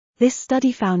This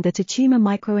study found that a tumor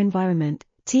microenvironment,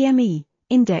 TME,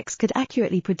 index could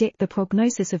accurately predict the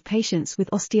prognosis of patients with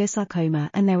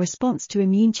osteosarcoma and their response to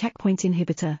immune checkpoint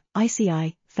inhibitor,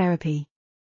 ICI, therapy.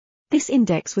 This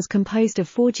index was composed of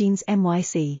 4 genes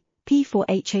MYC,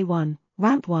 P4HA1,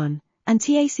 RAMP1, and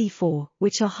TAC4,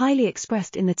 which are highly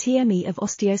expressed in the TME of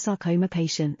osteosarcoma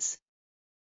patients.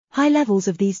 High levels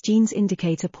of these genes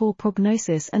indicate a poor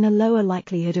prognosis and a lower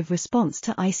likelihood of response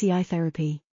to ICI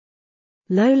therapy.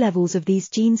 Low levels of these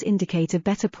genes indicate a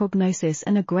better prognosis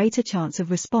and a greater chance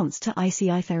of response to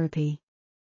ICI therapy.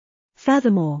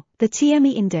 Furthermore, the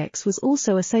TME index was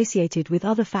also associated with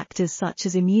other factors such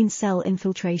as immune cell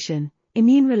infiltration,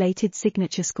 immune-related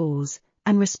signature scores,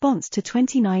 and response to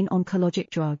 29 oncologic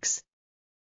drugs.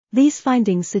 These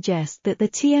findings suggest that the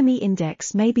TME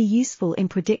index may be useful in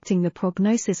predicting the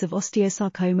prognosis of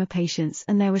osteosarcoma patients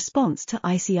and their response to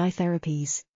ICI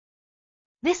therapies.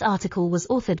 This article was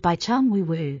authored by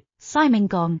Changwu, Simon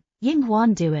Gong,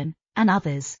 Yingjuan Duan, and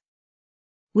others.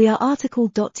 We are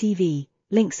RTCLTV,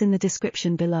 links in the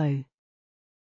description below.